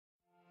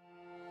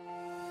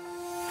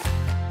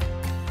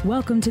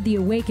Welcome to the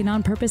Awaken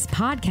on Purpose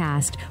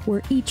podcast,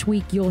 where each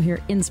week you'll hear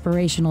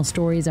inspirational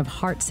stories of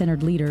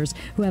heart-centered leaders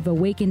who have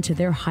awakened to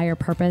their higher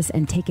purpose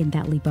and taken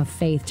that leap of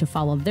faith to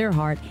follow their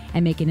heart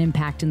and make an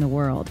impact in the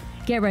world.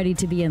 Get ready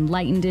to be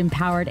enlightened,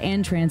 empowered,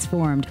 and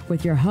transformed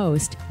with your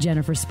host,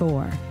 Jennifer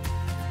Spohr.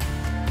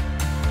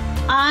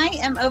 I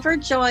am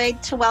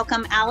overjoyed to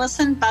welcome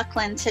Alison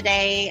Bucklin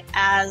today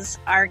as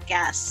our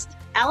guest.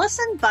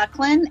 Alison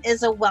Bucklin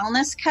is a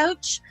wellness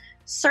coach,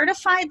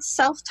 certified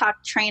self-talk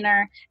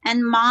trainer,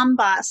 and mom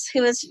boss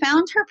who has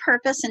found her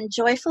purpose in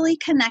joyfully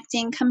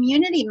connecting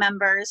community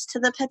members to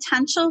the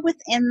potential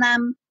within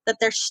them that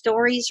their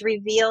stories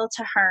reveal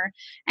to her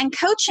and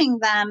coaching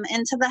them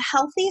into the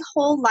healthy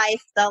whole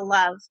life they'll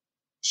love.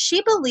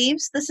 She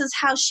believes this is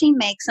how she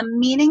makes a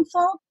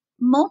meaningful,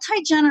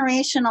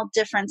 multi-generational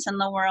difference in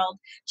the world.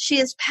 She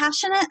is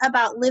passionate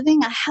about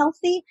living a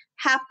healthy,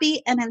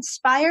 happy, and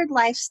inspired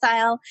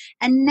lifestyle,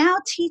 and now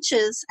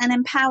teaches and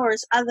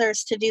empowers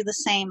others to do the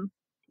same.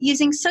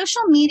 Using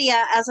social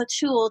media as a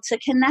tool to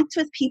connect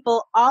with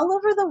people all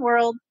over the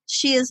world,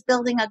 she is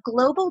building a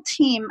global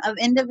team of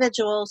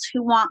individuals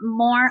who want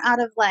more out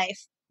of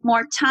life,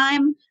 more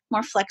time,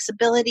 more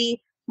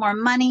flexibility, more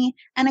money,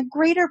 and a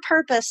greater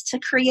purpose to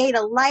create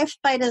a life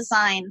by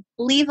design,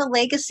 leave a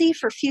legacy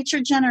for future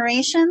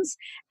generations,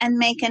 and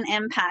make an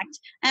impact.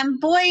 And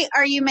boy,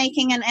 are you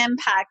making an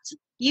impact.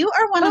 You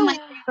are one of my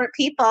favorite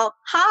people.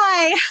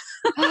 Hi.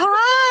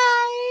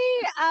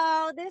 Hi.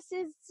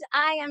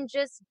 I am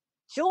just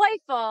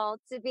joyful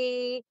to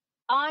be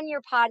on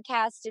your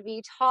podcast, to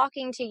be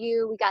talking to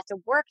you. We got to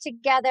work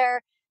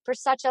together for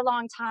such a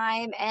long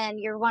time, and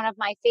you're one of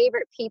my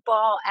favorite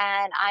people,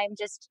 and I'm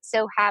just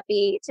so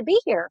happy to be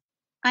here.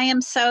 I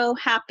am so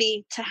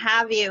happy to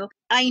have you.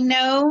 I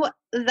know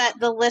that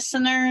the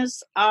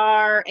listeners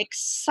are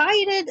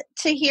excited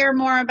to hear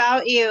more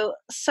about you.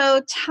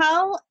 So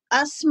tell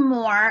us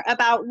more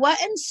about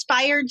what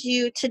inspired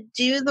you to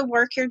do the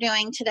work you're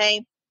doing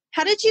today.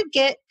 How did you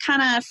get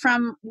kind of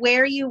from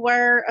where you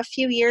were a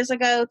few years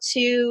ago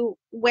to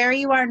where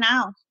you are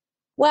now?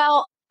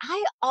 Well,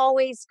 I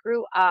always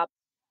grew up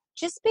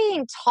just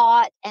being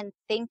taught and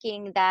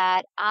thinking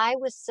that I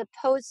was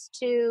supposed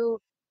to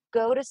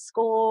go to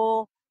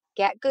school,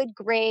 get good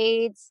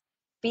grades,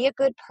 be a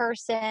good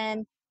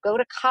person, go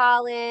to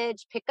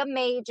college, pick a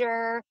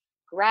major,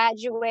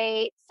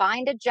 graduate,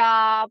 find a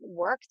job,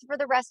 work for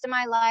the rest of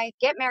my life,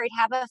 get married,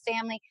 have a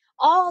family,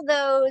 all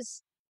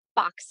those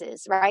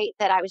boxes, right,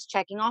 that I was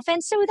checking off.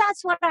 And so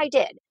that's what I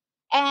did.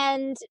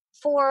 And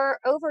for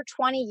over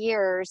 20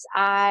 years,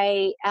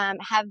 I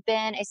have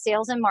been a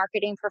sales and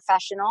marketing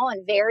professional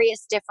in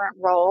various different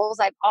roles.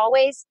 I've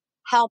always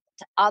helped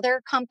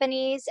other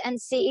companies and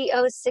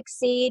CEOs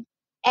succeed.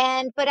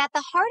 But at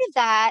the heart of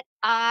that,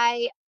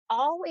 I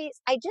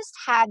just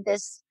had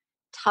this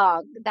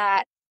tug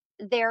that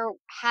there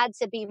had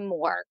to be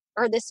more,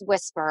 or this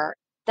whisper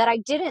that I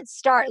didn't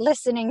start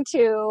listening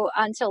to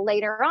until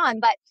later on.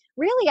 But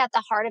really at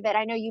the heart of it,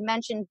 I know you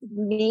mentioned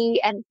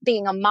me and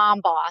being a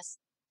mom boss.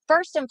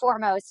 First and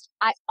foremost,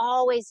 I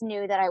always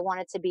knew that I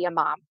wanted to be a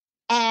mom.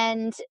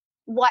 And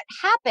what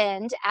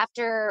happened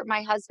after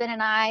my husband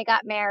and I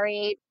got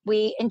married,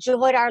 we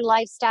enjoyed our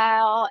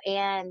lifestyle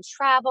and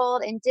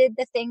traveled and did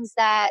the things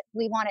that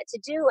we wanted to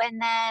do.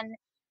 And then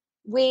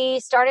we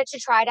started to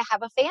try to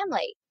have a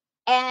family.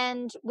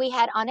 And we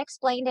had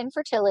unexplained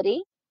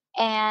infertility,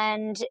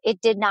 and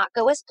it did not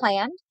go as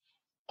planned.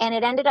 And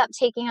it ended up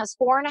taking us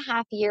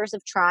 4.5 years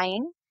of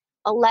trying,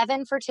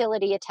 11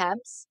 fertility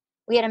attempts.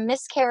 We had a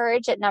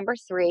miscarriage at number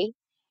 3.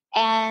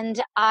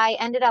 And I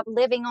ended up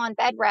living on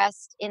bed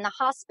rest in the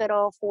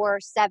hospital for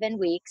 7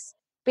 weeks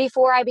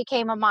before I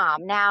became a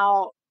mom.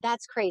 Now,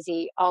 that's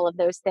crazy, all of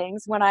those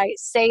things, when I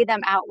say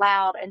them out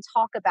loud and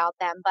talk about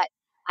them. But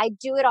I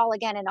do it all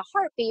again in a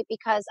heartbeat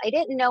because I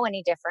didn't know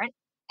any different.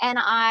 And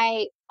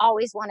I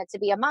always wanted to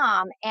be a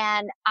mom.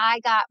 And I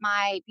got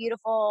my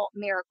beautiful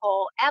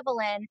miracle,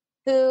 Evelyn,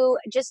 who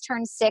just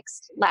turned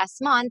 6 last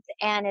month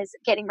and is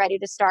getting ready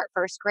to start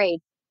first grade.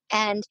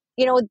 And,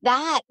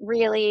 that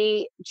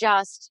really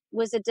just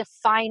was a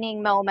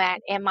defining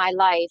moment in my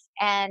life.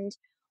 And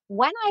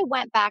when I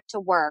went back to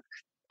work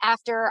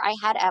after I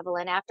had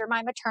Evelyn, after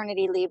my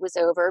maternity leave was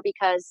over,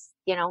 because,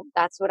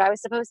 that's what I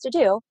was supposed to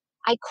do,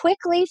 I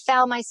quickly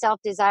found myself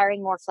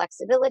desiring more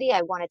flexibility.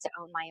 I wanted to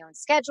own my own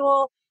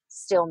schedule,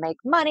 still make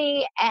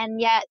money.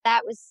 And yet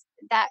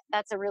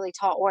that's a really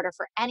tall order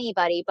for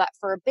anybody. But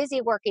for a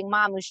busy working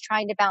mom who's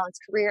trying to balance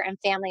career and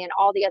family and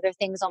all the other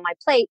things on my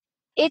plate,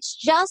 it's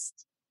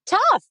just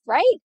tough,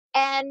 right?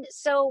 And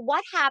so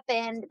what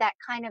happened that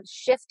kind of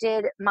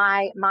shifted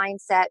my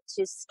mindset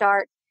to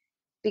start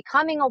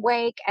becoming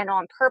awake and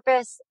on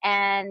purpose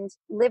and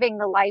living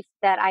the life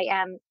that I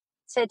am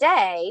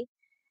today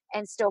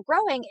and still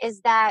growing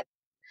is that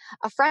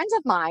a friend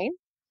of mine,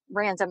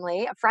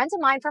 randomly, a friend of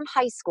mine from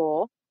high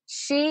school,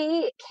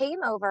 she came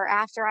over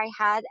after I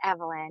had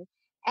Evelyn,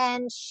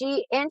 and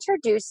she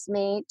introduced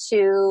me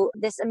to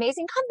this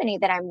amazing company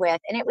that I'm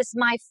with. And it was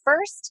my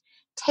first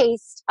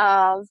taste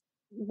of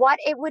what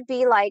it would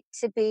be like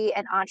to be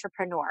an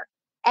entrepreneur.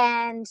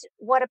 And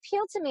what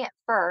appealed to me at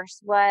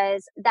first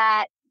was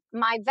that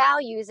my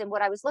values and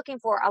what I was looking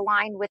for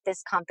aligned with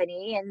this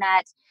company, and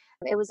that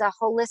it was a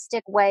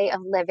holistic way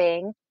of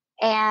living.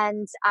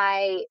 And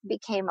I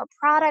became a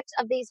product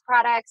of these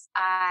products.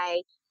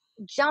 I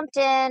jumped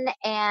in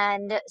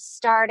and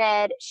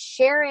started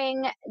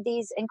sharing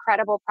these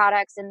incredible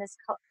products and this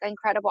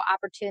incredible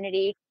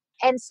opportunity,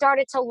 and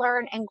started to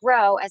learn and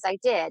grow as I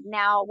did.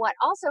 Now, what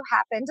also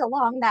happened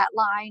along that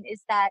line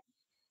is that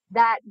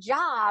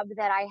job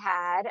that I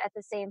had at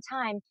the same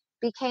time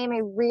became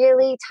a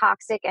really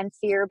toxic and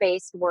fear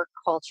based work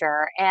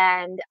culture.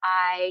 And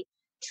I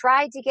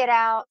tried to get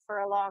out for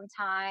a long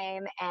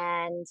time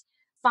and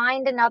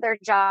find another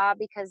job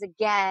because,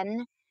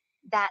 again,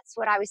 that's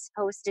what I was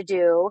supposed to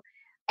do.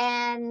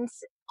 And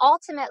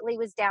ultimately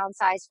was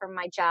downsized from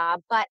my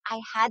job. But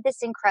I had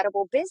this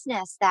incredible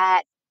business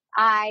that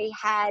I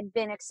had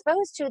been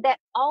exposed to that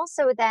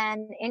also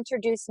then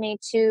introduced me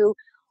to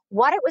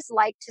what it was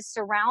like to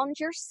surround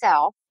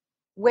yourself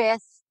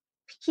with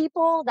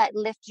people that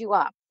lift you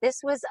up.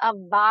 This was a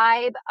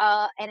vibe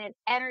and an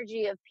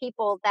energy of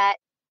people that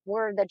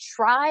were the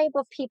tribe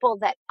of people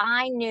that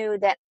I knew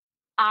that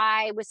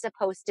I was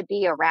supposed to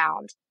be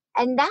around.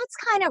 And that's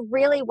kind of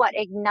really what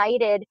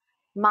ignited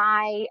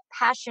my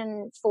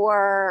passion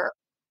for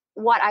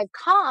what I've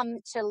come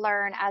to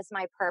learn as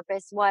my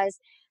purpose, was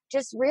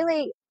just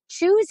really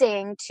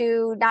choosing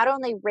to not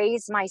only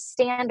raise my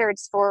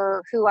standards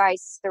for who I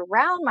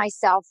surround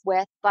myself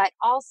with, but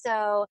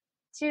also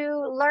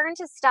to learn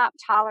to stop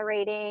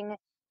tolerating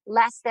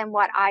less than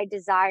what I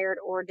desired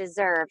or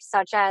deserved,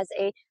 such as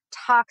a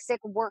toxic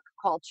work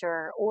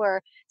culture,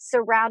 or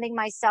surrounding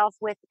myself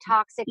with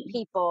toxic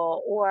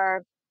people,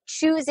 or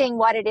choosing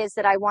what it is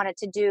that I wanted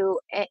to do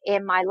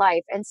in my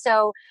life. And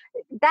so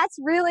that's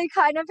really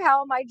kind of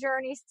how my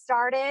journey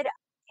started.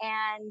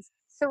 And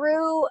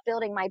through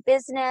building my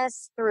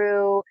business,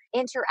 through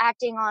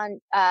interacting on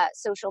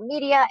social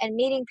media and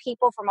meeting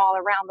people from all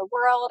around the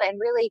world, and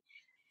really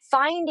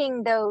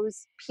finding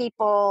those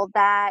people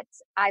that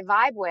I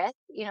vibe with.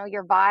 You know,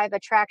 your vibe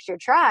attracts your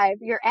tribe,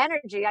 your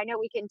energy. I know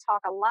we can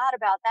talk a lot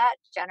about that,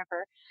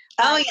 Jennifer.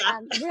 Oh,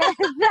 But yeah.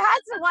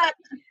 that's what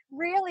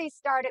really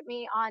started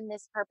me on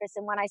this purpose.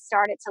 And when I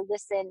started to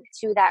listen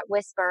to that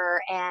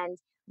whisper and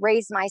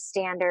raise my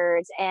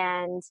standards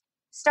and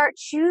start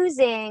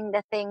choosing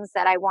the things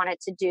that I wanted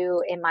to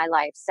do in my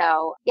life.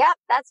 So, yep,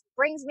 that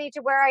brings me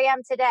to where I am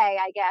today,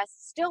 I guess.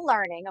 Still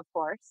learning, of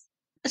course.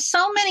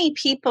 So many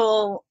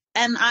people,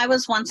 and I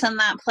was once in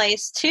that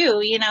place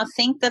too,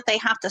 think that they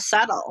have to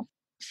settle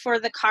for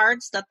the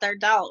cards that they're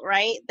dealt,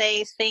 right?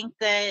 They think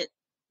that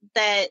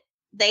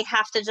they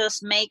have to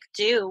just make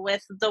do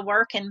with the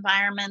work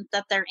environment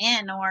that they're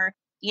in, or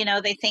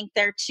they think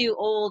they're too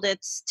old,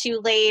 it's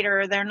too late,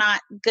 or they're not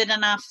good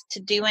enough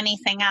to do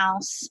anything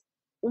else.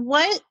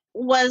 What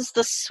was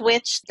the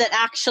switch that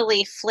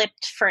actually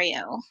flipped for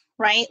you,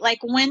 right? Like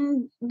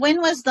when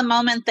was the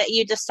moment that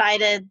you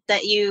decided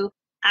that you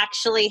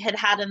actually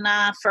had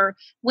enough, or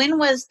when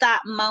was that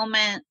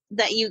moment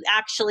that you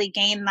actually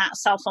gained that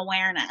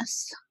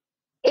self-awareness?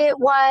 It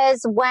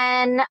was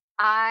when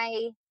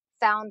I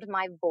found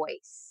my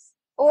voice.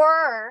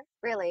 Or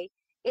really,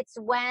 it's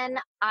when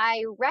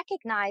I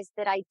recognized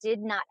that I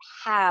did not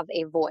have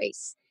a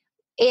voice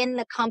in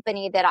the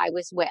company that I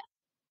was with.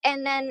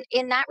 And then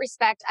in that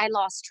respect, I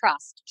lost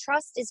trust.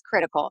 Trust is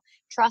critical.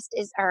 Trust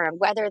is earned,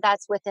 whether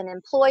that's with an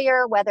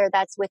employer, whether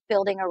that's with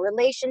building a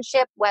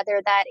relationship,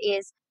 whether that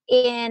is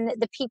in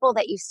the people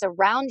that you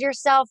surround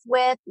yourself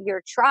with,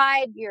 your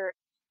tribe,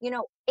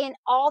 in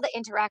all the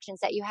interactions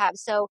that you have.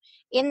 So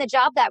in the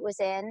job that was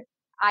in,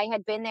 I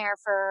had been there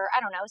for, I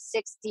don't know,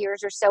 6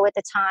 years or so at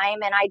the time,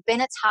 and I'd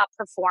been a top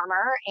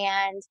performer,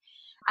 and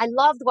I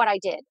loved what I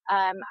did.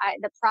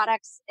 The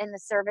products and the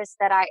service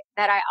that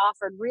I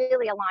offered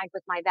really aligned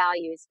with my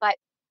values. But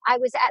I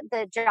was at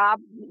the job.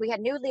 We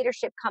had new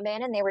leadership come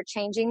in, and they were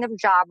changing the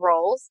job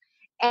roles.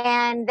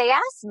 And they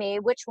asked me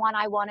which one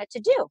I wanted to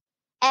do.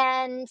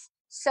 And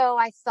so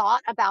I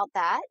thought about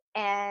that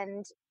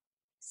and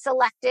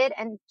selected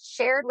and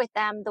shared with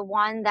them the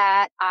one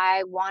that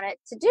I wanted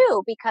to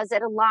do because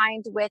it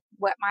aligned with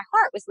what my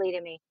heart was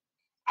leading me.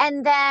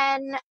 And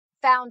then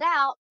found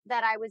out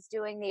that I was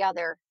doing the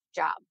other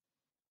job.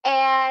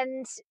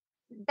 And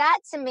that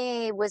to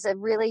me was a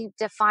really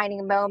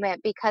defining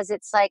moment, because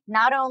it's like,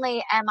 not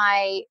only am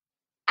I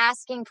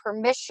asking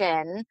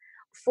permission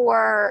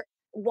for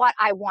what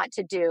I want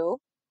to do,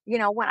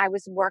 when I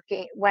was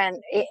working,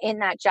 in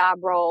that job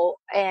role,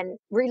 and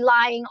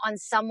relying on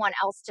someone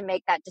else to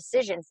make that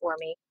decision for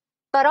me.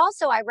 But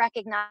also, I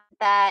recognize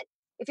that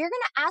if you're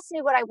going to ask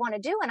me what I want to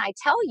do and I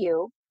tell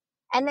you,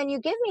 and then you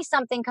give me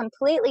something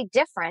completely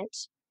different,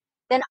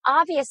 then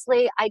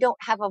obviously I don't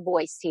have a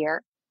voice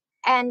here.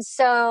 And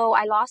so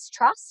I lost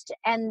trust.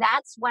 And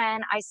that's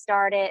when I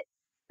started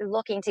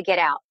looking to get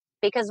out.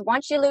 Because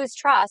once you lose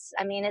trust,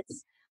 I mean,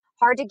 it's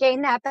hard to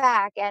gain that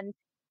back. And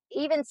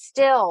even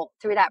still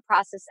through that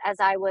process, as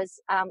I was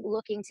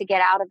looking to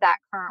get out of that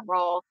current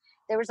role,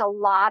 There was a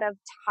lot of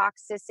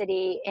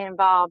toxicity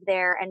involved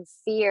there and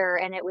fear,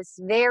 and it was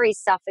very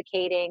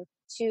suffocating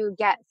to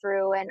get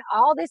through. And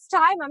all this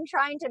time, I'm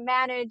trying to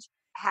manage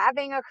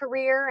having a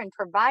career and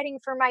providing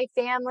for my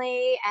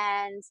family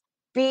and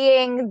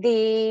being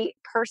the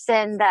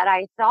person that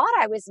I thought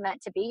I was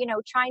meant to be,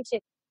 trying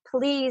to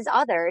please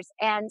others.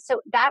 And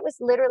so that was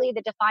literally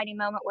the defining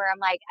moment where I'm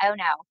like, oh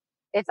no,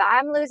 if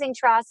I'm losing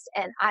trust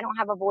and I don't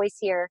have a voice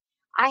here,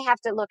 I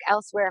have to look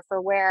elsewhere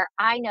for where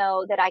I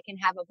know that I can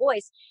have a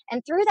voice.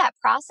 And through that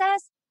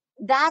process,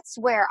 that's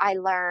where I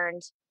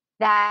learned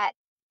that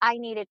I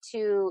needed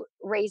to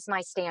raise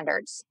my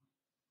standards.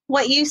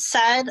 What you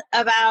said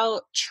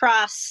about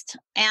trust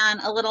and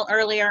a little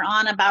earlier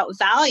on about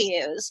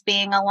values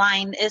being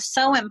aligned is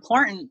so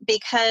important,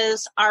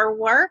 because our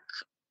work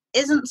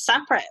isn't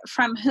separate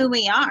from who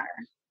we are.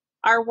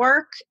 Our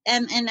work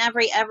and in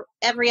every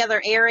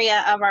other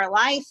area of our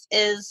life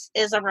is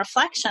a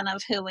reflection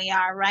of who we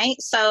are, right?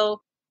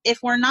 So if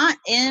we're not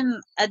in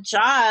a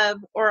job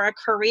or a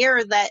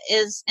career that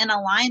is in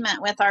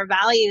alignment with our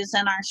values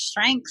and our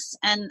strengths,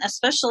 and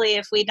especially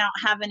if we don't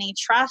have any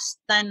trust,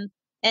 then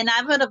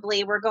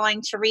inevitably we're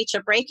going to reach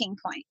a breaking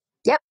point.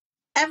 Yep.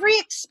 Every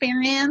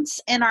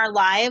experience in our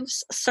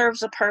lives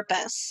serves a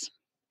purpose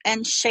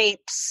and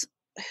shapes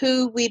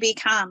who we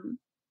become.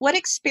 What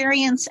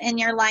experience in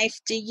your life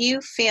do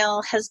you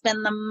feel has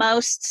been the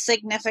most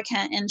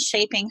significant in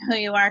shaping who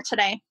you are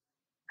today?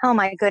 Oh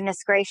my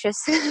goodness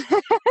gracious.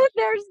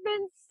 There's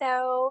been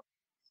so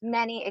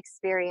many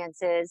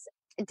experiences,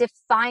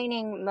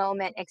 defining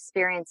moment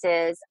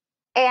experiences.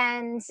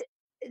 And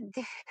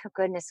oh,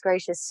 goodness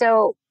gracious.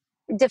 So,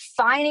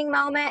 defining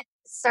moment,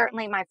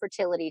 certainly my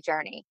fertility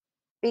journey,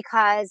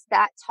 because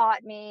that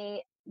taught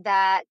me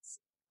that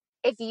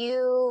if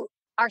you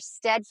are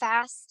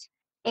steadfast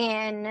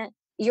in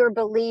your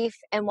belief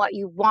and what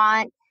you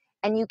want,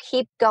 and you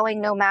keep going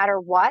no matter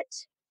what,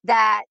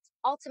 that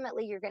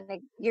ultimately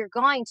you're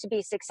going to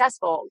be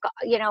successful,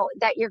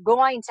 that you're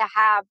going to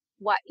have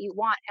what you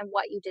want and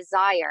what you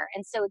desire.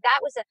 And so that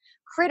was a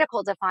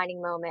critical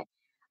defining moment.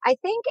 I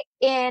think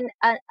in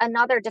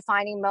another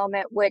defining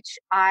moment, which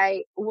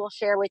I will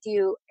share with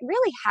you,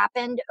 really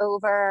happened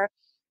over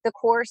the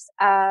course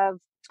of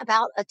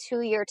about a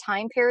 2-year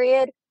time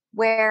period,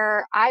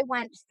 where I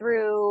went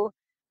through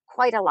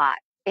quite a lot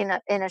in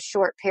a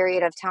short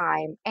period of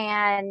time.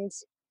 And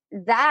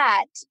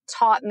that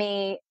taught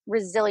me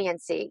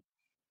resiliency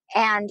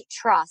and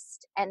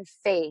trust and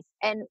faith.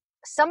 And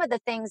some of the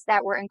things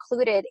that were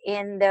included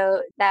in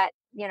that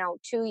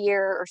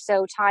 2-year or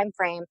so time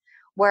frame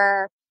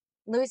were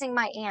losing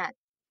my aunt,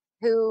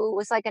 who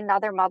was like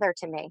another mother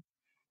to me.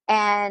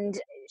 And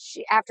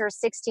she, after a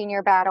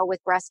 16-year battle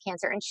with breast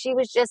cancer, and she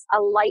was just a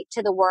light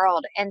to the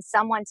world and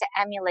someone to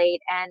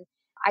emulate. And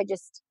I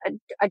just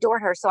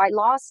adored her. So I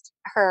lost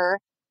her.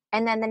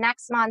 And then the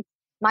next month,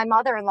 my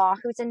mother-in-law,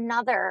 who's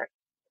another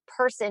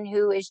person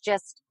who is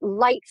just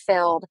light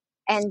filled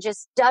and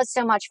just does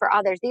so much for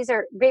others. These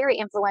are very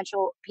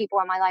influential people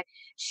in my life.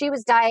 She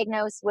was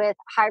diagnosed with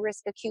high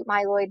risk acute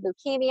myeloid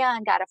leukemia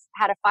and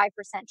had a 5%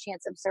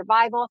 chance of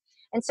survival.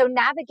 And so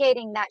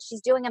navigating that,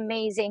 she's doing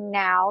amazing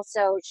now.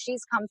 So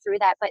she's come through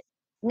that, but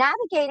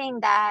navigating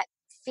that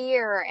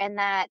fear and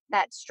that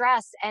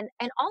stress, and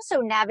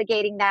also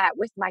navigating that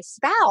with my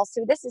spouse,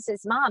 who this is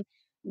his mom,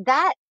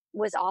 that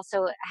was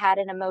also had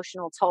an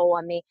emotional toll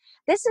on me.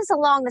 This is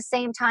along the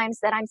same times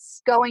that I'm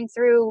going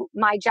through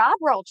my job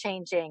role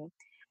changing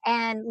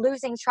and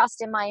losing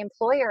trust in my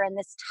employer and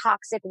this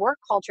toxic work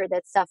culture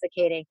that's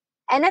suffocating.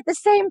 And at the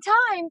same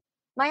time,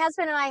 my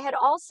husband and I had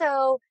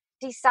also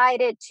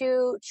decided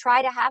to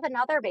try to have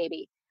another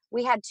baby.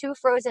 We had 2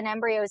 frozen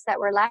embryos that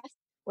were left.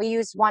 We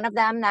used one of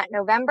them that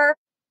November,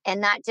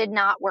 and that did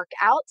not work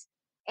out.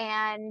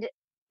 And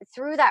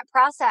through that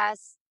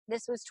process,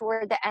 this was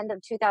toward the end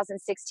of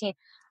 2016,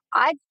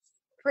 I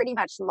pretty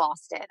much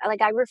lost it.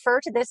 Like, I refer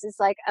to this as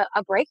like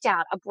a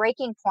breakdown, a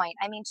breaking point.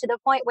 I mean, to the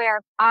point where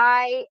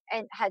I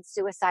had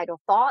suicidal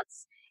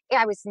thoughts.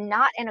 I was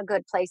not in a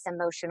good place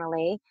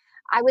emotionally.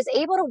 I was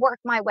able to work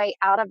my way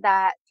out of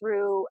that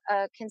through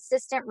a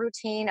consistent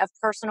routine of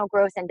personal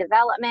growth and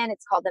development.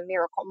 It's called the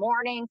Miracle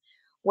Morning,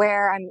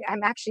 where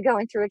I'm actually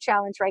going through a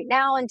challenge right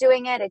now and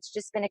doing it. It's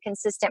just been a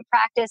consistent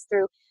practice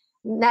through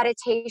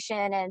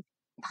meditation and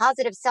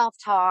positive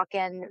self-talk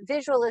and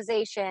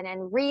visualization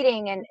and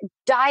reading and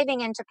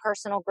diving into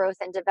personal growth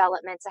and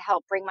development to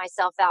help bring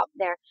myself out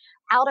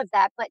of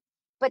that.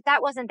 But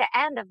that wasn't the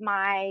end of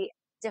my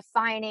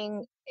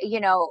defining,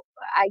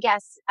 I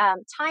guess,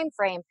 time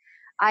frame.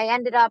 I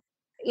ended up,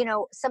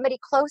 somebody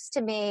close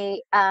to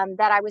me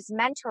that I was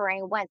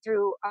mentoring went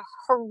through a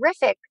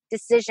horrific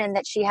decision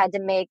that she had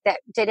to make that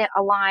didn't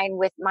align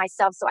with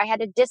myself. So I had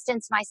to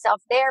distance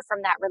myself there from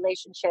that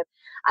relationship.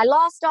 I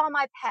lost all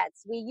my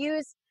pets. We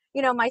used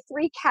my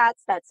 3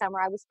 cats that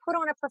summer. I was put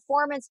on a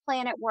performance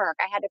plan at work.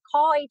 I had to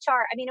call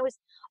HR. I mean, it was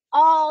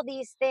all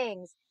these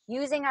things,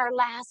 using our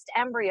last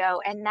embryo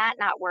and that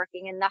not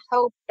working, and the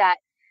hope that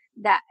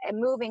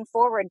moving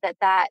forward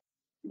that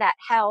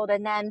held.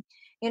 And then,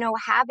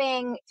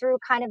 having through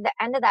kind of the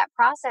end of that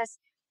process,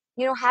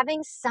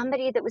 having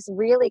somebody that was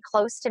really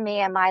close to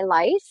me in my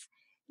life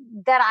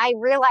that I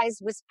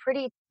realized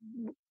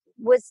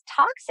was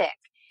toxic.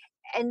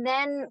 And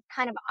then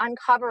kind of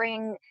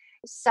uncovering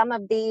some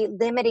of the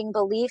limiting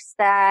beliefs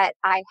that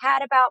I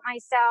had about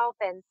myself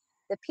and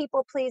the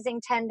people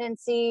pleasing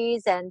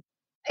tendencies. And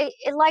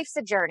life's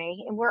a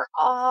journey and we're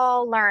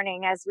all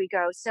learning as we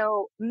go.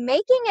 So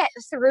making it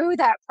through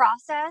that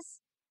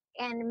process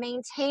and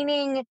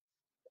maintaining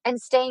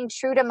and staying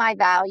true to my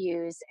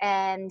values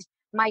and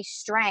my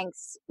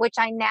strengths, which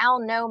I now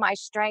know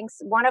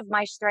one of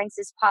my strengths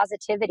is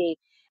positivity.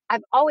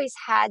 I've always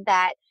had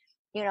that,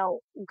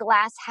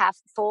 glass half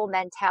full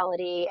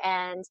mentality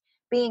and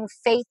being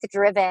faith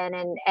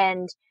driven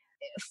and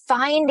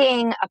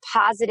finding a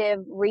positive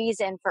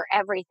reason for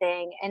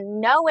everything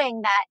and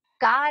knowing that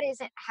God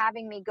isn't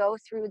having me go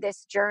through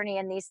this journey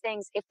and these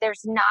things if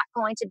there's not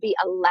going to be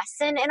a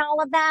lesson in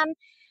all of them.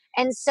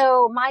 And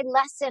so my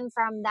lesson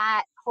from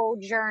that whole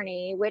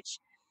journey, which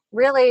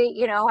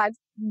really, I've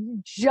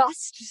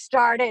just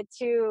started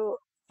to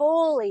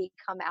fully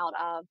come out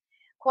of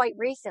quite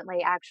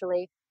recently,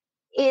 actually,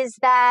 is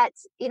that,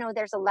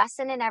 there's a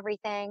lesson in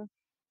everything.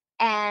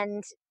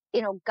 And,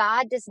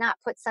 God does not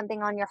put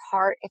something on your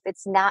heart if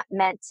it's not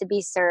meant to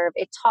be served.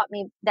 It taught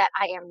me that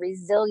I am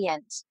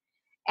resilient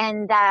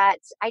and that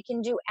I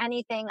can do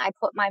anything I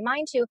put my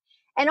mind to.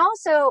 And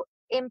also,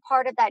 in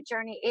part of that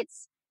journey,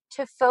 it's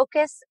to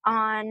focus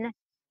on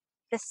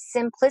the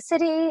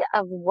simplicity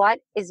of what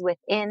is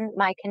within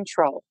my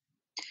control.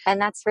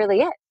 And that's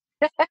really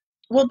it.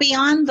 Well,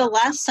 beyond the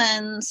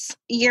lessons,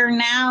 you're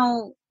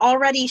now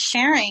already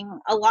sharing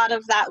a lot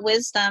of that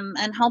wisdom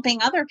and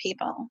helping other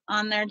people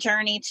on their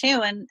journey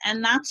too.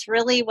 And that's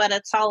really what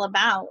it's all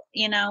about.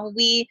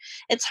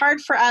 It's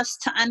hard for us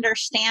to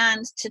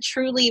understand, to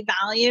truly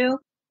value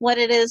what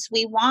it is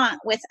we want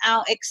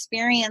without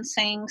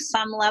experiencing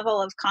some level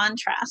of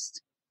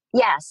contrast.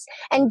 Yes.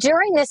 And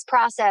during this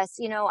process,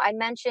 I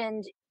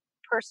mentioned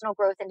personal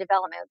growth and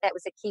development. That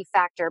was a key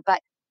factor. But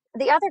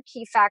the other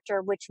key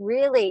factor, which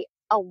really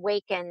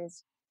awakened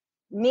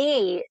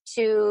me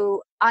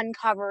to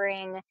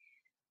uncovering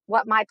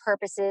what my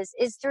purpose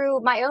is through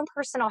my own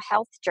personal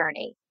health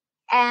journey.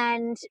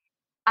 And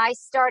I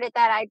started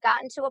that. I'd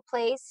gotten to a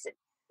place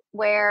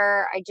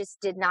where I just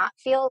did not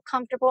feel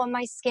comfortable in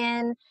my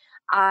skin.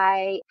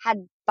 I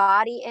had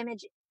body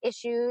image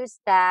issues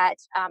that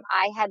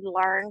I had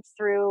learned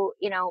through,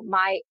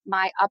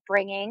 my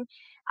upbringing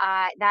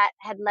that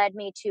had led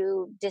me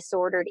to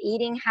disordered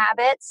eating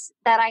habits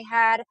that I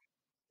had.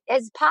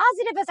 As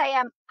positive as I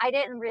am, I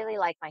didn't really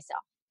like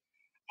myself.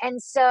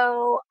 And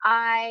so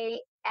I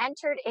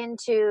entered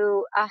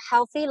into a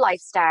healthy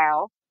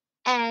lifestyle.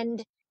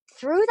 And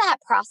through that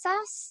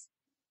process,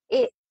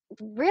 it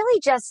really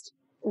just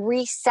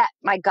reset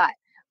my gut,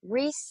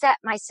 reset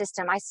my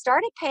system. I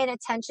started paying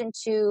attention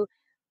to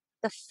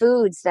the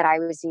foods that I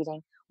was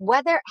eating,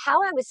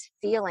 how I was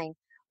feeling,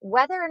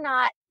 whether or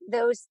not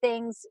those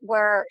things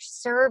were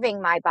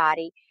serving my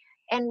body.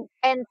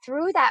 And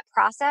through that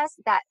process,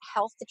 that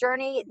health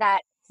journey,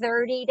 that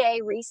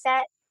 30-day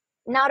reset,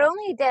 not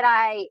only did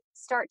I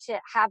start to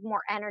have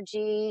more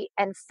energy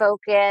and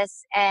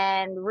focus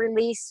and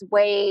release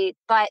weight,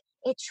 but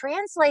it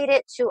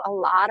translated to a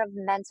lot of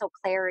mental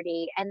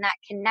clarity and that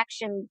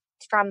connection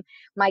from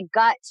my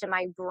gut to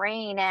my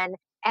brain.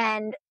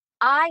 And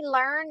I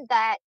learned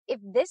that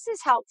if this is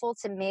helpful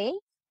to me,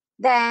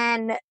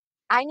 then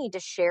I need to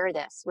share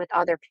this with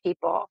other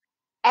people.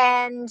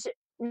 And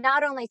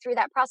not only through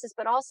that process,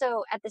 but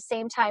also at the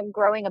same time,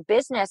 growing a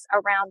business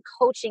around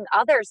coaching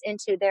others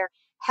into their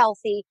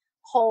healthy,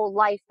 whole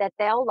life that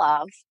they'll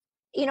love.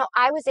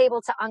 I was able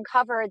to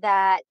uncover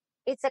that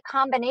it's a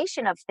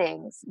combination of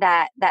things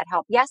that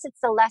help. Yes,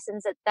 it's the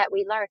lessons that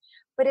we learn,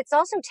 but it's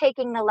also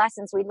taking the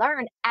lessons we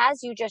learned,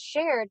 as you just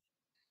shared,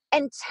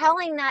 and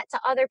telling that to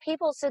other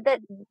people so that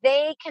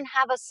they can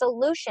have a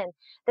solution.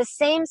 The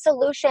same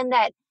solution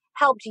that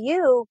helped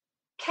you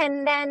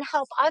can then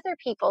help other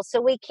people. So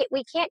we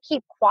can't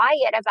keep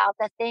quiet about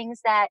the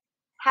things that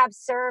have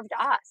served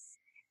us.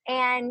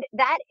 And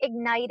that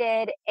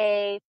ignited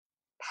a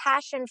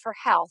passion for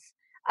health,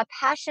 a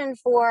passion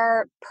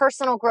for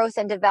personal growth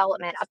and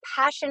development, a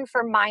passion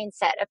for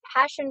mindset, a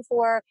passion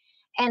for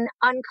and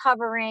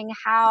uncovering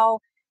how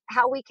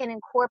we can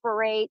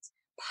incorporate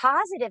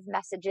positive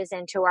messages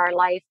into our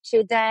life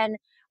to then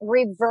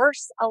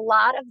reverse a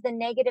lot of the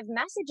negative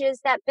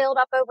messages that build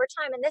up over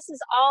time. And this has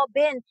all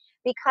been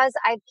because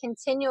I've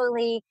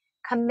continually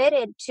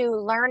committed to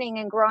learning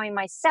and growing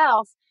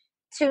myself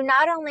to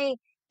not only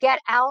get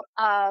out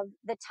of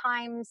the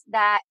times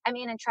that,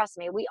 and trust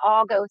me, we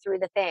all go through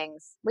the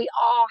things. We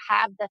all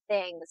have the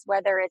things,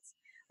 whether it's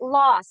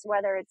loss,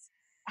 whether it's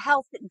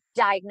health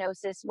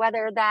diagnosis,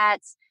 whether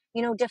that's,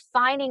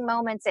 defining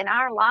moments in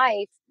our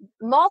life,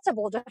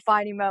 multiple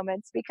defining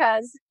moments,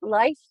 because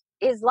life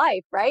is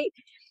life, right?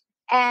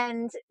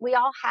 And we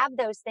all have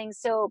those things.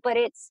 So, but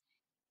it's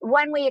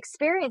when we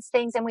experience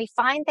things and we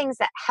find things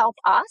that help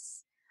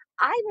us,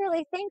 I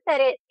really think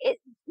that it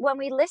when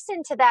we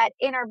listen to that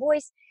inner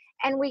voice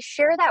and we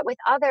share that with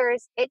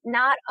others, it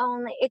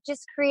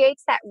just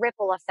creates that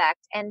ripple effect.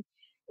 And,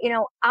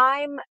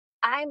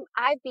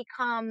 I've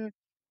become,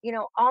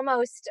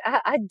 almost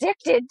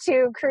addicted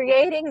to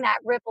creating that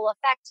ripple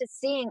effect, to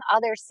seeing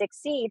others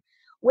succeed,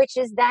 which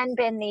has then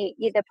been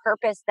the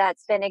purpose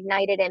that's been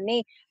ignited in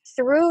me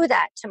through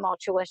that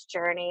tumultuous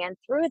journey and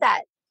through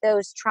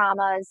those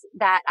traumas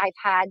that I've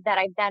had, that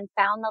I've then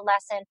found the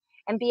lesson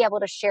and be able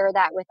to share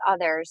that with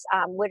others,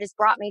 which has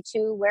brought me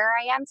to where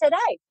I am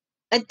today.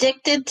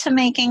 Addicted to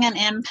making an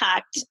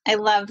impact. I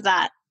love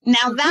that.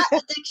 Now that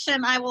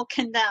addiction I will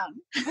condone.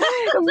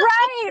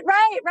 Right.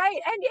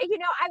 And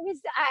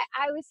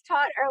I was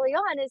taught early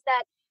on is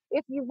that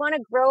if you want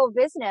to grow a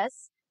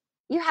business,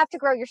 you have to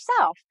grow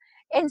yourself.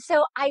 And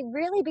so I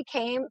really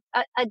became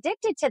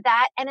addicted to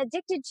that, and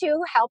addicted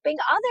to helping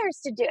others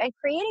to do and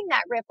creating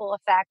that ripple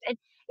effect. And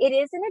it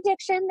is an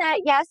addiction that,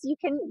 yes, you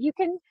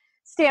can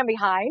stand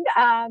behind,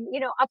 a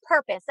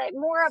purpose,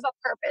 more of a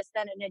purpose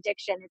than an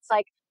addiction. It's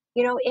like,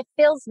 it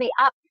fills me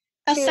up.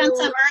 A sense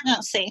of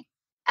urgency.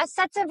 A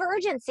sense of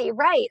urgency,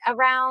 right,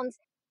 around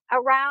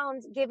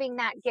giving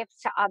that gift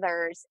to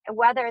others,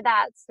 whether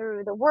that's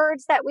through the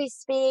words that we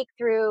speak,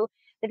 through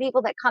the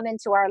people that come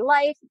into our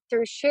life,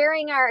 through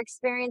sharing our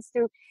experience,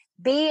 through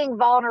being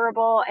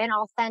vulnerable and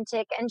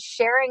authentic and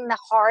sharing the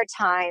hard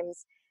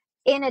times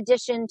in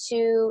addition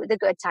to the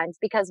good times,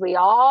 because we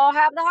all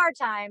have the hard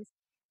times.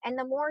 And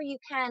the more you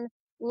can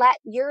let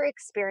your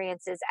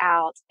experiences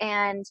out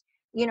and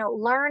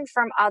learn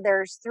from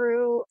others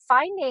through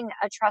finding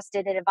a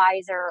trusted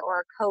advisor or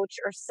a coach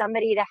or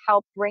somebody to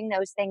help bring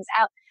those things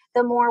out,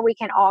 the more we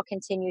can all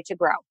continue to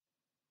grow.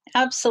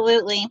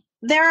 Absolutely.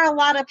 There are a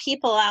lot of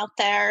people out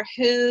there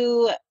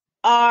who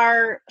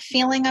are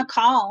feeling a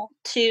call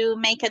to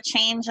make a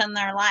change in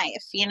their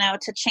life,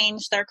 to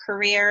change their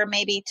career,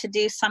 maybe to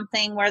do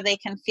something where they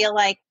can feel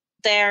like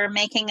they're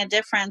making a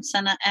difference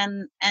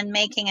and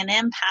making an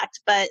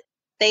impact, but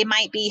they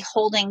might be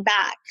holding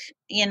back,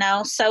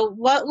 So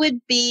what would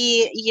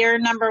be your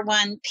number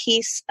one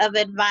piece of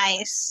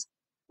advice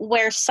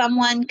where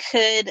someone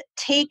could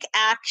take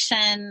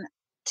action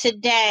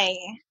today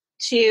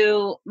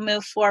to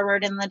move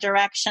forward in the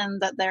direction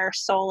that their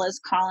soul is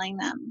calling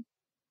them?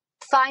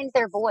 Find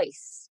their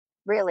voice,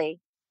 really.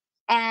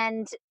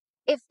 And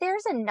if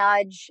there's a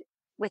nudge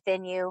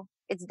within you,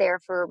 it's there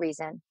for a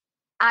reason.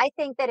 I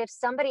think that if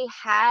somebody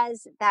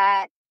has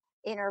that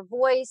inner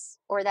voice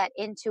or that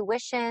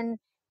intuition,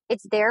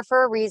 it's there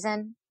for a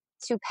reason,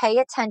 to pay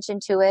attention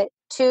to it,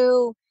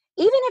 to,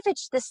 even if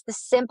it's just the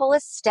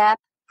simplest step,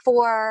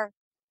 for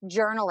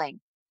journaling,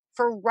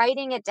 for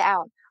writing it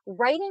down,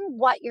 writing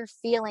what you're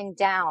feeling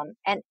down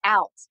and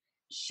out,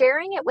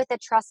 sharing it with a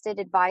trusted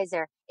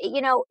advisor,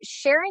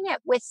 sharing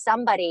it with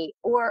somebody,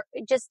 or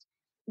just,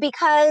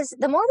 because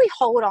the more we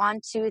hold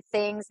on to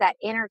things, that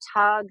inner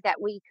tug that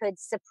we could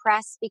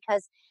suppress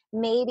because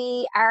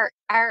maybe our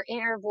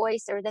inner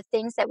voice or the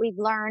things that we've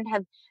learned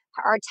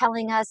are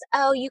telling us,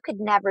 oh, you could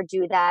never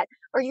do that,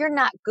 or you're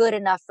not good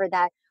enough for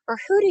that, or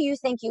who do you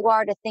think you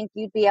are to think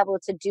you'd be able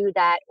to do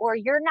that, or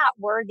you're not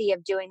worthy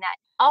of doing that.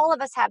 All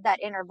of us have that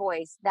inner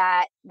voice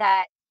that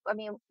I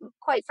mean,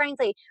 quite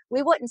frankly,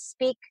 we wouldn't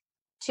speak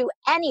to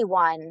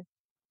anyone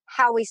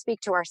how we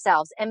speak to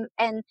ourselves,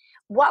 and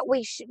what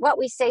we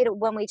say to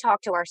when we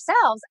talk to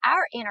ourselves,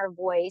 our inner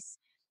voice,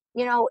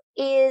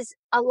 is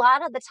a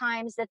lot of the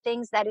times the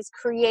things that is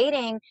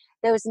creating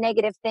those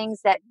negative things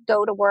that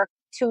go to work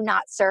to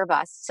not serve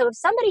us. So if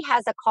somebody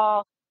has a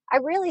call, I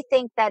really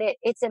think that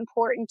it's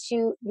important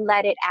to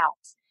let it out,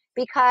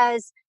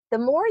 because the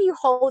more you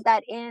hold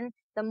that in,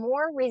 the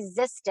more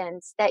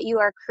resistance that you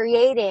are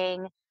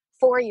creating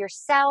for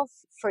yourself,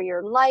 for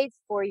your life,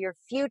 for your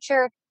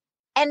future.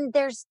 And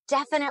there's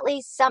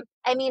definitely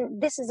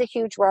this is a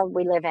huge world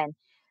we live in.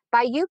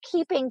 By you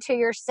keeping to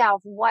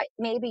yourself what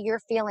maybe you're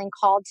feeling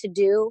called to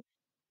do,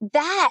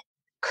 that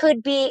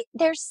could be,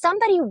 there's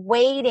somebody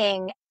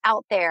waiting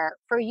out there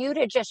for you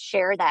to just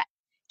share that,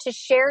 to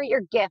share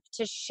your gift,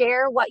 to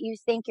share what you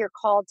think you're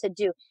called to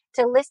do,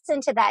 to listen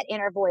to that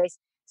inner voice.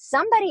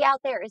 Somebody out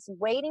there is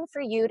waiting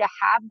for you to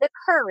have the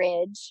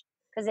courage,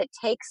 because it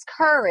takes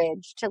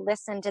courage to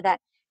listen to that,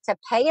 to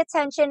pay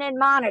attention and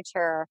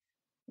monitor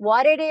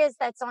what it is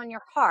that's on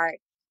your heart.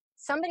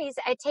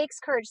 It takes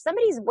courage.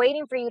 Somebody's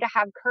waiting for you to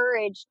have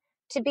courage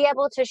to be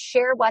able to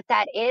share what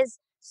that is,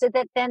 so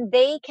that then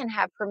they can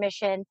have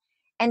permission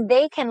and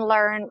they can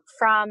learn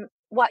from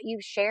what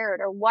you've shared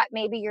or what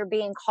maybe you're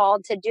being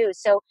called to do.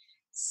 So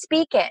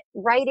speak it,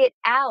 write it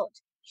out,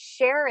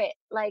 share it.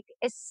 Like,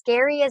 as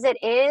scary as it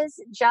is,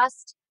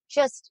 just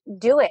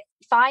do it.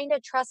 Find a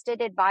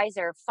trusted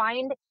advisor,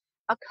 find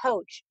a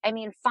coach.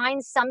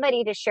 Find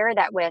somebody to share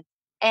that with.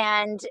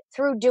 And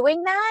through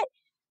doing that,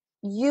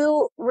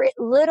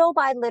 little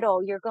by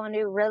little, you're going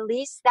to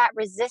release that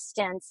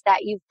resistance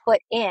that you've put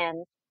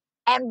in.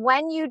 And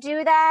when you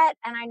do that,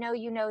 and I know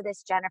you know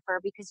this, Jennifer,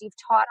 because you've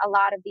taught a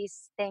lot of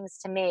these things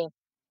to me,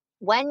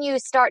 when you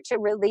start to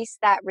release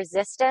that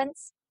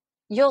resistance,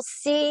 you'll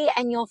see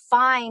and you'll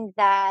find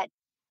that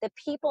the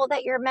people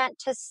that you're meant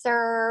to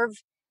serve,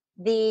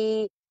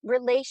 the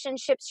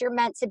relationships you're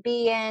meant to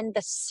be in,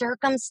 the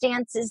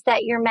circumstances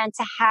that you're meant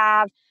to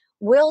have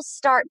will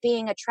start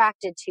being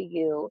attracted to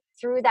you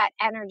through that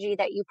energy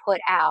that you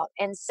put out.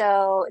 And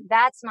so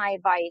that's my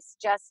advice.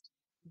 Just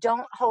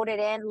don't hold it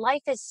in.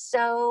 Life is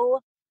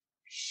so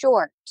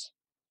short,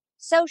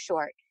 so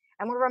short.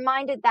 And we're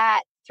reminded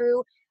that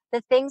through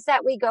the things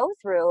that we go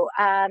through,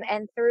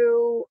 and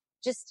through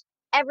just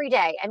every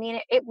day. I mean,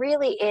 it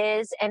really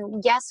is.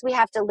 And yes, we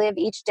have to live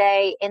each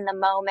day in the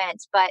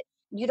moment, but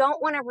you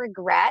don't want to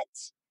regret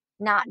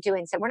not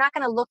doing so. We're not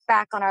going to look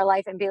back on our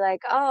life and be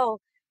like, oh,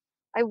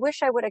 I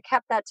wish I would have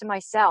kept that to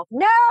myself.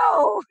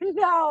 No,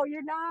 no,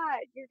 you're not.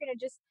 You're going to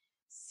just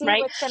see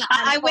Right. what's going to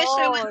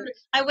unfold.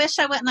 I wish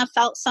I wouldn't have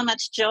felt so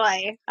much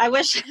joy. I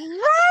wish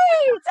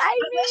Right.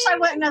 wish I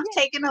wouldn't have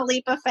taken a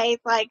leap of faith.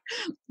 Like,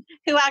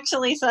 who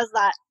actually says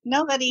that?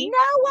 Nobody. No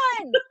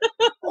one.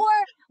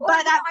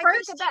 But at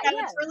first,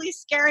 it's really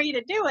scary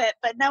to do it,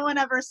 but no one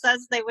ever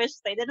says they wish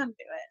they didn't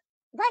do it.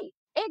 Right.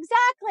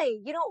 Exactly.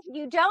 You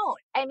don't.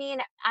 I mean,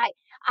 I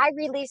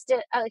released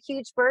a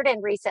huge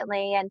burden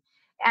recently, and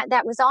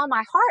that was on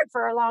my heart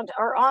for a long,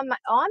 or on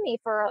me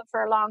for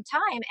a long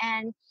time.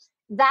 And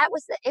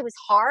it was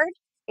hard.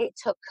 It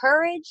took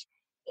courage,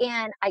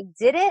 and I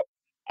did it.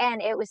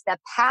 And it was the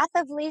path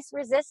of least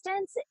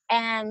resistance.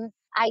 And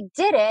I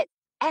did it.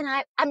 And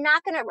I'm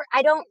not going to,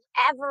 I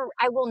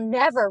will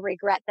never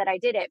regret that I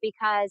did it,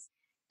 because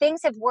things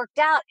have worked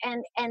out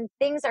and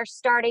things are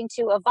starting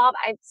to evolve.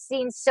 I've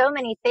seen so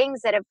many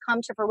things that have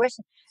come to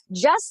fruition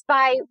just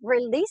by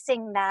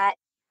releasing that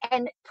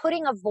and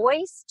putting a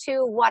voice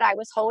to what I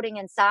was holding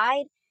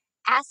inside,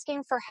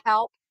 asking for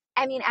help.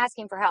 I mean,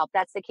 asking for help,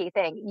 that's the key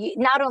thing.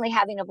 Not only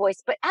having a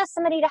voice, but ask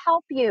somebody to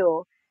help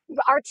you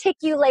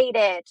articulate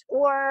it,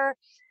 or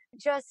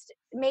just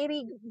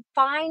maybe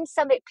find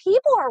somebody.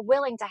 People are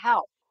willing to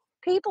help.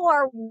 People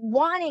are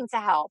wanting to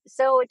help.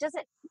 So it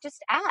doesn't,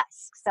 just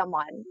ask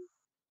someone.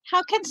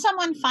 How can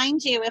someone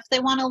find you if they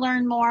want to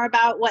learn more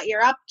about what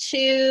you're up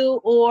to,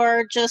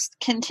 or just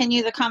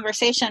continue the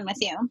conversation with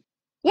you?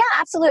 Yeah,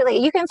 absolutely.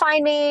 You can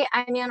find me.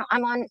 I mean,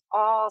 I'm on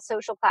all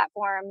social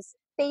platforms,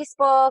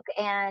 Facebook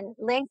and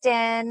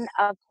LinkedIn,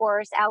 of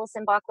course,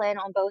 Alison Bucklin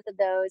on both of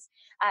those.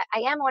 I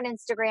am on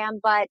Instagram,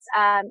 but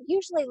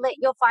usually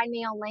you'll find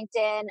me on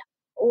LinkedIn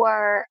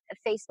or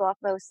Facebook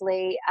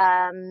mostly.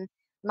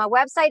 My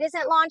website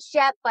isn't launched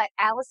yet, but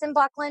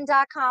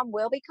AlisonBucklin.com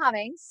will be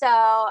coming. So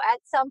at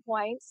some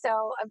point,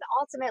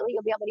 ultimately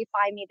you'll be able to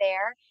find me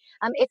there.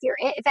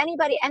 If any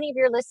of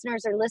your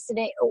listeners are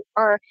listening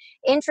or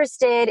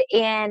interested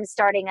in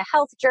starting a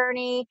health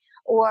journey,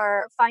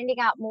 or finding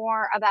out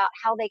more about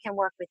how they can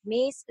work with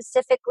me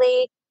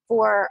specifically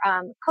for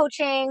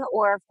coaching,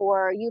 or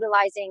for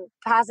utilizing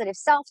positive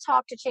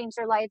self-talk to change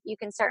their life, you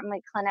can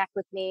certainly connect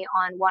with me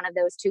on one of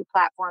those two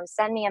platforms.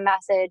 Send me a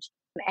message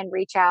and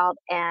reach out,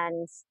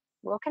 and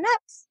we'll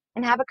connect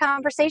and have a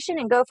conversation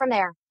and go from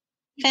there.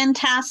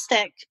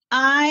 Fantastic.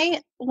 I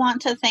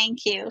want to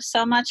thank you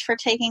so much for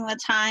taking the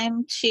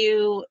time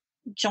to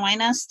join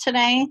us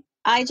today.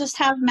 I just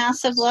have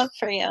massive love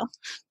for you.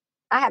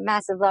 I have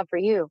massive love for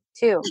you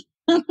too.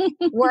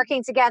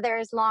 Working together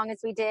as long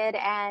as we did,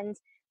 and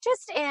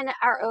just in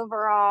our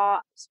overall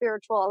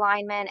spiritual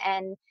alignment,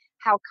 and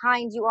how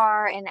kind you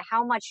are and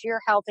how much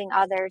you're helping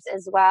others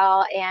as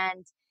well.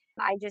 And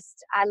I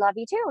love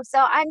you too. So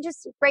I'm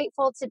just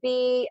grateful to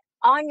be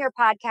on your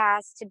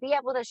podcast, to be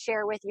able to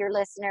share with your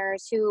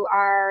listeners who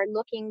are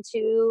looking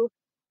to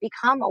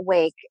become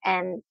awake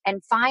and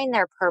find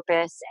their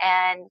purpose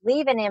and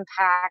leave an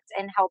impact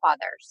and help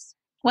others.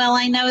 Well,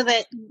 I know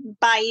that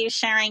by you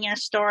sharing your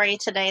story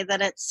today,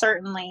 that it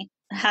certainly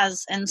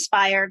has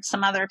inspired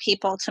some other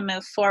people to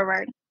move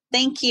forward.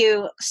 Thank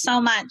you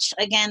so much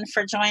again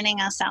for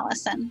joining us,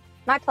 Alison.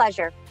 My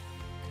pleasure.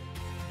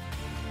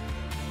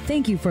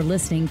 Thank you for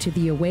listening to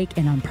the Awake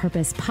and On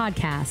Purpose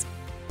podcast.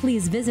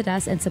 Please visit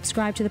us and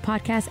subscribe to the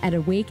podcast at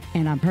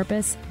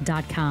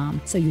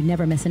awakeandonpurpose.com so you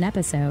never miss an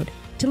episode.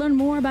 To learn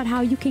more about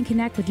how you can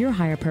connect with your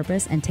higher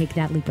purpose and take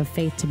that leap of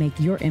faith to make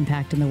your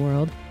impact in the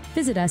world,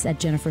 visit us at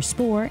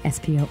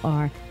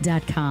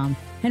jenniferspor.com.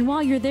 And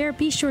while you're there,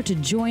 be sure to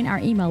join our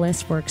email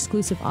list for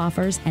exclusive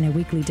offers and a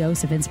weekly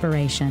dose of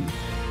inspiration.